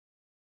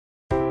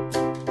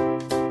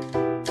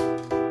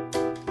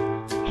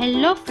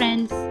Hello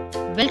friends,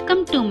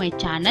 welcome to my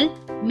channel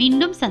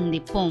Meendum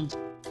Sandhipom.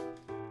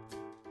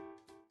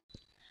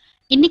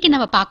 இன்னைக்கு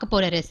நம்ம பார்க்க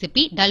போற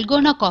ரெசிபி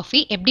Dalgona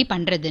coffee எப்படி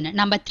பண்றதுன்னு.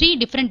 நம்ம 3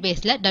 different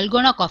waysல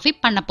Dalgona coffee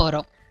பண்ண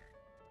போறோம்.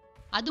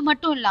 அது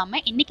மட்டும்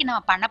இல்லாம இன்னைக்கு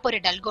நம்ம பண்ண போற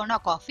Dalgona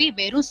coffee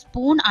வெறும்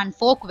ஸ்பூன் and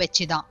fork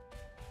வச்சு தான்.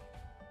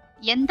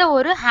 எந்த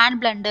ஒரு ஹேண்ட்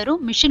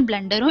பிளெண்டரும் மிஷின்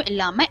பிளெண்டரும்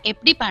இல்லாம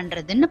எப்படி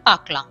பண்றதுன்னு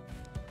பார்க்கலாம்.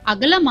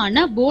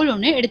 அகலமான போல்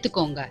ஒன்று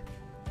எடுத்துக்கோங்க.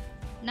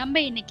 நம்ம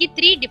இன்னைக்கு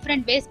 3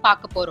 different ways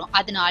பார்க்க போறோம்.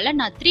 அதனால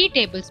நான் 3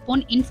 tablespoon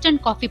instant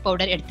coffee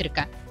powder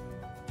எடுத்திருக்கேன்.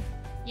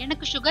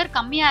 எனக்கு சுகர்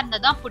கம்மியா இருந்தா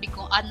தான்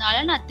பிடிக்கும். அதனால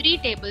நான் 3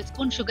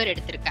 tablespoon சுகர்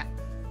எடுத்திருக்கேன்.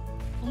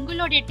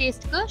 உங்களுடைய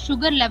டேஸ்ட்க்கு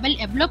சுகர் லெவல்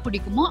எவ்வளவு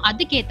பிடிக்குமோ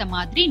அதுக்கு ஏத்த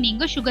மாதிரி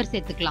நீங்க சுகர்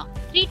சேர்த்துக்கலாம்.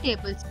 3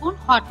 tablespoon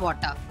hot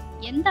water.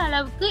 எந்த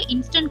அளவுக்கு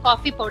இன்ஸ்டன்ட்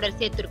காஃபி பவுடர்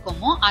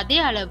சேர்த்திருக்கோமோ அதே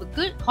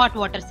அளவுக்கு ஹாட்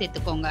வாட்டர்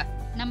சேர்த்துக்கோங்க.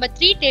 நம்ம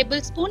 3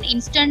 tablespoon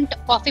instant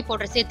coffee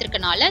powder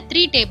சேர்த்திருக்கனால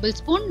 3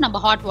 tablespoon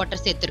நம்ம ஹாட்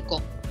வாட்டர்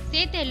சேர்த்திருக்கோம்.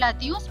 சேர்த்து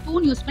எல்லாத்தையும்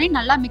ஸ்பூன் யூஸ் பண்ணி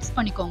நல்லா மிக்ஸ்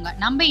பண்ணிக்கோங்க.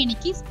 நம்ம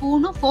இன்னைக்கு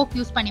ஸ்பூனும் ஃபோக்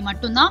யூஸ் பண்ணி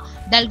மட்டும் தான்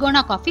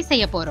Dalgona காஃபி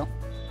செய்ய போறோம்.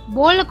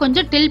 போல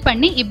கொஞ்சம் டில்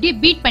பண்ணி இப்படி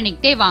பீட்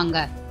பண்ணிக்கிட்டே வாங்க.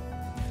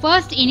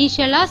 ஃபர்ஸ்ட்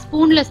இனிஷியலா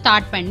ஸ்பூன்ல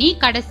ஸ்டார்ட் பண்ணி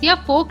கடைசியா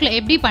ஃபோக்ல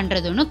எப்படி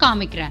பண்றதுன்னு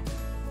காமிக்கிறேன்.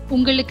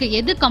 உங்களுக்கு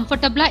எது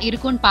கம்ஃபர்டபிளா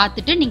இருக்கும்னு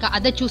பார்த்துட்டு நீங்க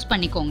அதை சூஸ்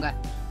பண்ணிக்கோங்க.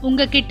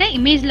 உங்ககிட்ட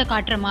இமேஜ்ல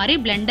காட்டுற மாதிரி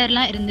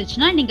பிளெண்டர்லாம்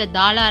இருந்துச்சுன்னா நீங்க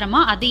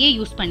தாராளமா அதையே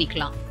யூஸ்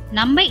பண்ணிக்கலாம்.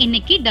 நம்ம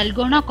இன்னைக்கு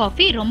Dalgona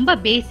காஃபி ரொம்ப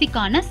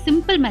பேசிக்கான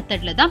சிம்பிள்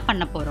மெத்தட்ல தான்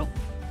பண்ண போறோம்.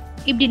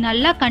 இப்படி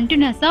நல்லா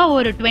கண்டினியூஸா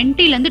ஒரு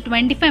 20 ல இருந்து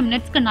 25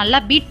 மினிட்ஸ்க்கு நல்லா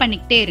பீட்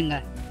பண்ணிக்கிட்டே இருங்க.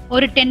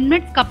 ஒரு 10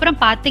 மினிட்ஸ்க்கு அப்புறம்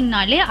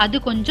பாத்தீங்கனாலே அது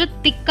கொஞ்சம்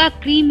திக்கா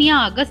க்ரீமியா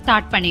ஆக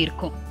ஸ்டார்ட்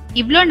பண்ணிருக்கும்.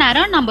 இவ்ளோ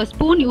நேரம் நம்ம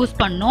ஸ்பூன் யூஸ்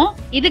பண்ணோம்.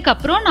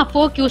 இதுக்கப்புறம் நான்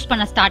ஃபோக் யூஸ்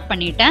பண்ண ஸ்டார்ட்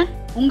பண்ணிட்டேன்.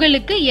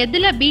 உங்களுக்கு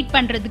எதுல பீட்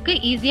பண்றதுக்கு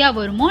ஈஸியா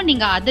வருமோ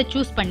நீங்க அதை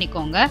சூஸ்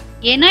பண்ணிக்கோங்க.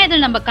 ஏன்னா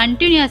இதில் நம்ம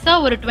கண்டினியூஸா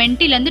ஒரு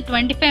 20 ல இருந்து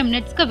 25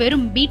 மினிட்ஸ்க்கு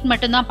வெறும் பீட்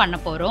மட்டும் தான் பண்ண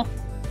போறோம்.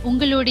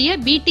 உங்களுடைய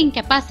பீட்டிங்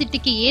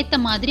கெப்பாசிட்டிக்கு ஏத்த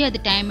மாதிரி அது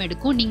டைம்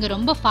எடுக்கும். நீங்க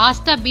ரொம்ப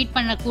ஃபாஸ்டா பீட்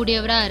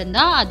பண்ணக்கூடியவரா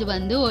இருந்தா அது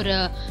வந்து ஒரு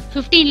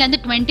 15 ல இருந்து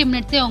 20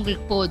 மினிட்ஸே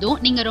உங்களுக்கு போதும்.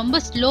 நீங்க ரொம்ப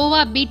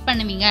ஸ்லோவா பீட்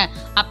பண்ணுவீங்க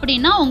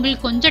அப்படின்னா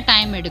உங்களுக்கு கொஞ்சம்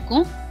டைம்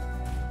எடுக்கும்.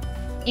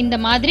 இந்த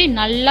மாதிரி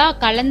நல்லா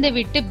கலந்து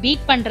விட்டு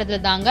பீட் பண்றதுல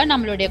தாங்க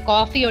நம்மளுடைய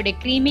காஃபியோட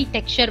க்ரீமி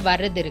டெக்ஸ்சர்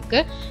வர்றது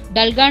இருக்கு.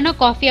 Dalgona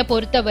காஃபியை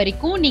பொறுத்த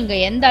வரைக்கும் நீங்க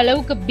எந்த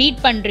அளவுக்கு பீட்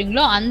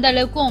பண்றீங்களோ அந்த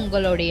அளவுக்கு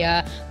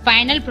உங்களுடைய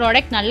ஃபைனல்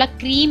ப்ராடக்ட் நல்லா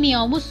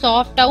க்ரீமியாவும்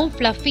சாஃப்டாவும்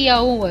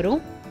ஃப்ளஃபியாவும்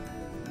வரும்.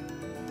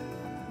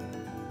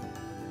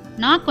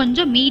 நான்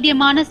கொஞ்சம்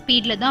மீடியமான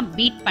ஸ்பீட்ல தான்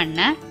பீட்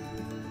பண்ணேன்.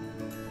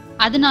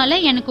 அதனால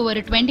எனக்கு ஒரு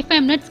 25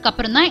 மினிட்ஸ்க்கு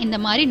அப்புறம் தான் இந்த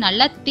மாதிரி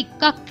நல்லா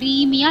திக்கா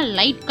க்ரீமியா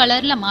லைட்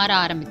கலர்ல மாற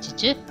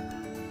ஆரம்பிச்சிச்சு.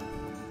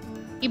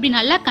 இப்படி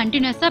நல்லா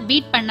கண்டினியூஸா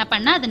பீட்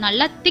பண்ண அது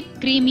நல்லா திக்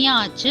க்ரீமியா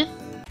ஆச்சு.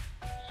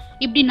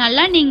 இப்படி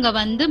நல்லா நீங்க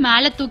வந்து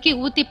மேல தூக்கி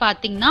ஊத்தி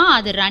பாத்தீங்கன்னா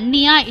அது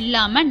ரன்னியா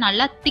இல்லாம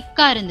நல்லா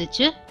திக்கா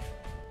இருந்துச்சு.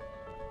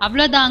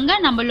 அவ்வளவுதாங்க,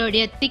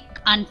 நம்மளுடைய திக்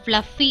அண்ட்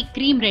ஃப்ளஃபி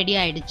க்ரீம் ரெடி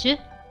ஆயிடுச்சு.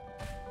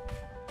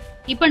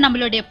 இப்போ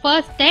நம்மளுடைய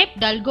first step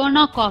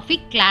Dalgona coffee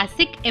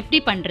classic எப்படி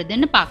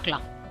பண்றதுன்னு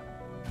பார்க்கலாம்.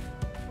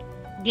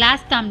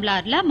 கிளாஸ்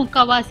டம்ளர்ல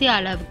முக்காவாசி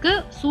அளவுக்கு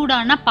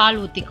சூடான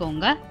பால்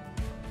ஊத்திக்கோங்க.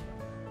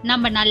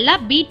 நம்ம நல்லா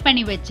பீட்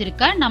பண்ணி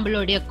வச்சிருக்க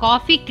நம்மளுடைய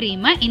காஃபி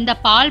க்ரீமை இந்த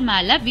பால்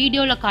மேல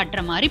வீடியோல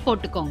காட்டுற மாதிரி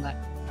போட்டுக்கோங்க.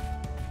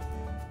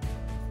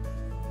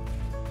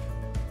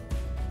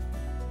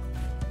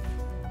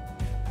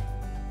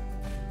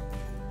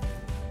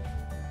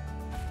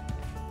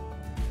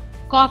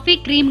 காஃபி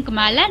க்ரீமுக்கு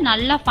மேல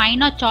நல்லா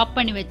ஃபைனா சாப்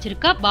பண்ணி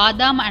வச்சிருக்க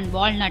பாதாம் அண்ட்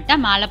வால்நட்டை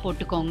மேல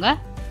போட்டுக்கோங்க.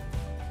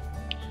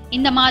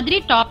 இந்த மாதிரி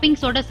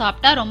டாப்பிங்ஸோட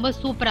சாப்பிட்டா ரொம்ப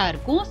சூப்பரா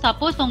இருக்கும்.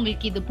 சப்போஸ்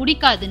உங்களுக்கு இது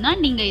பிடிக்காதுன்னா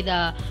நீங்க இதை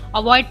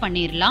அவாய்ட்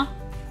பண்ணிடலாம்.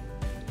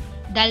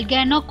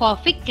 Dalgona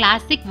coffee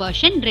classic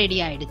version ready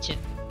ஆயிடுச்சு.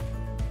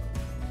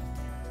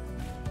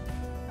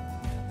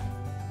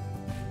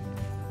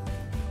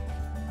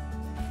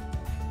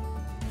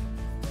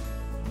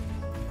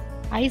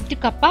 ஐஸ்டு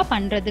கப்பா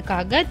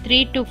பண்றதுக்காக 3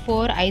 to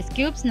 4 ஐஸ்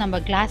கியூப்ஸ் நம்ம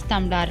கிளாஸ்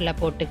டம்ளர்ல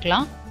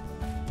போட்டுக்கலாம்.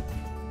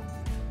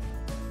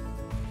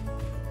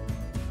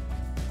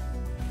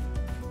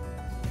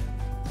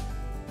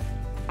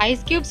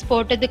 ஐஸ் கியூப்ஸ்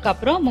போட்டதுக்கு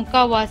அப்புறம்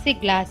முக்காவாசி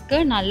கிளாஸ்க்கு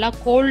நல்லா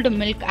கோல்டு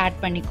மில்க்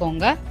ஆட்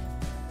பண்ணிக்கோங்க.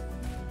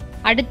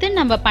 அடுத்து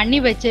நம்ம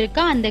பண்ணி வச்சிருக்க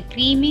அந்த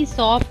க்ரீமி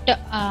சாஃப்ட்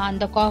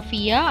அந்த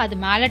காஃபியை அது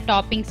மேல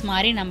டாப்பிங்ஸ்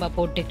மாதிரி நம்ம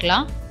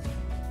போட்டுக்கலாம்.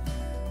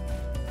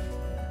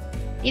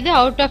 இது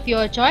அவுட் ஆஃப்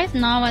யுவர் சாய்ஸ்.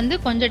 நான் வந்து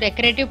கொஞ்சம்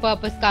டெக்கரேட்டிவ்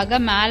பர்பஸ்க்காக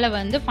மேல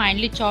வந்து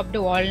ஃபைனலி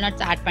சாப்டு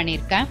வால்நட்ஸ் ஆட்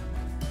பண்ணியிருக்கேன்.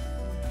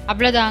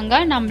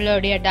 அவ்வளோதாங்க,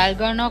 நம்மளுடைய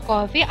Dalgona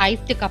காஃபி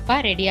ஐஸ்டு கப்பா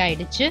ரெடி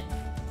ஆயிடுச்சு.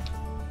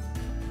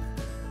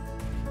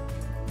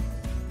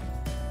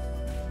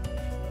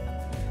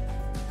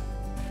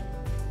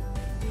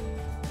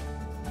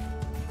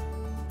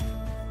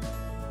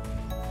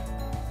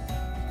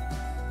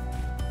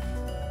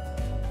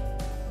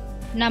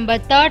 நம்ம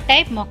தேர்ட்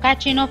டைப்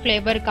மொக்காச்சினோ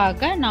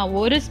ஃப்ளேவருக்காக நான்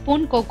 1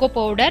 ஸ்பூன் கோகோ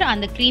பவுடர்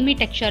அந்த க்ரீமி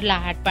டெக்ஸ்சர்ல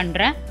ஆட்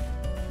பண்றேன்.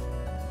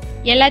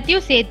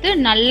 எல்லாத்தையும் சேர்த்து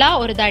நல்லா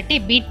ஒரு தாட்டி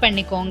பீட்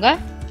பண்ணிக்கோங்க.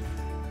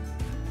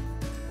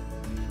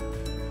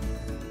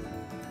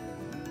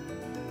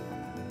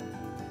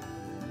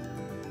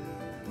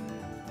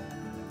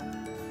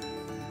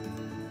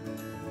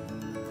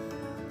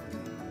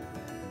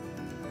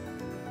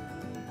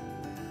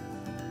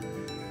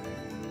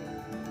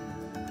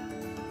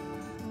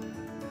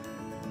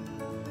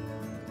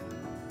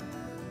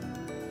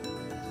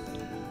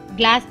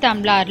 கிளாஸ்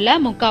டம்ளர்ல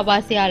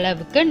முக்காவாசி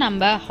அளவுக்கு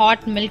நம்ம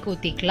ஹாட் மில்க்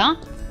ஊத்திக்கலாம்.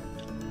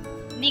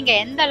 நீங்க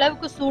எந்த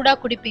அளவுக்கு சூடா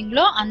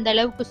குடிப்பீங்களோ அந்த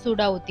அளவுக்கு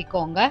சூடா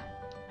ஊத்திக்கோங்க.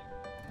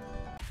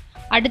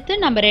 அடுத்து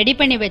நம்ம ரெடி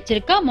பண்ணி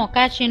வச்சிருக்க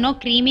மொக்காச்சினோ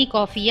க்ரீமி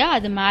காஃபியா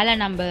அது மேல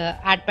நம்ம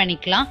ஆட்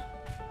பண்ணிக்கலாம்.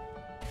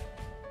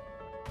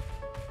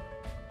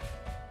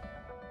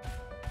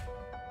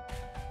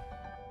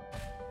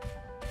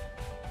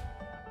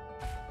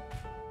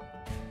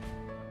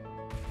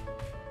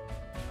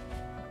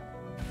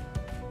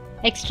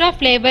 எக்ஸ்ட்ரா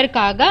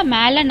ஃப்ளேவருக்காக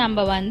மேல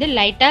நம்ம வந்து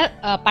லைட்டா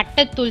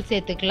பட்டைத்தூள்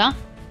சேர்த்துக்கலாம்.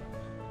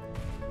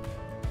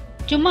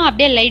 சும்மா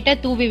அப்படியே லைட்டா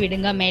தூவி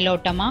விடுங்க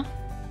மேலோட்டமா.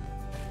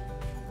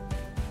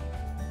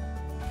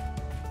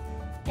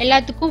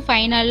 எல்லாத்துக்கும்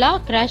ஃபைனலா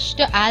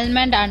கிரஷ்டு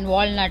ஆல்மண்ட் அண்ட்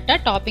வால்நட்டை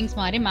டாப்பிங்ஸ்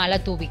மாதிரி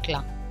மேல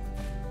தூவிக்கலாம்.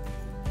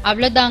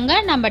 அவ்வளோதாங்க,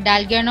 நம்ம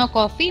டால்கோனா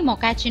காஃபி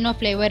மொக்காச்சினோ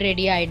ஃப்ளேவர்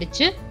ரெடி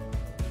ஆயிடுச்சு.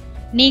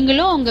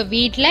 நீங்களும் உங்க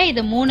வீட்டில்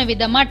இது 3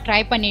 விதமா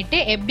ட்ரை பண்ணிட்டு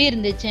எப்படி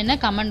இருந்துச்சுன்னு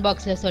கமெண்ட்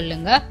பாக்ஸ்ல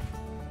சொல்லுங்க.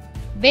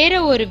 வேற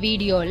ஒரு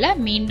வீடியோல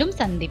மீண்டும்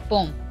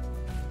சந்திப்போம்.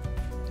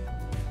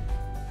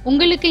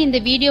 உங்களுக்கு இந்த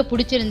வீடியோ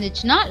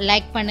பிடிச்சிருந்துச்சுன்னா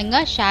லைக் பண்ணுங்க,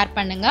 ஷேர்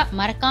பண்ணுங்க,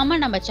 மறக்காம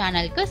நம்ம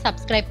சேனலுக்கு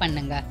சப்ஸ்கிரைப்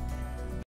பண்ணுங்க.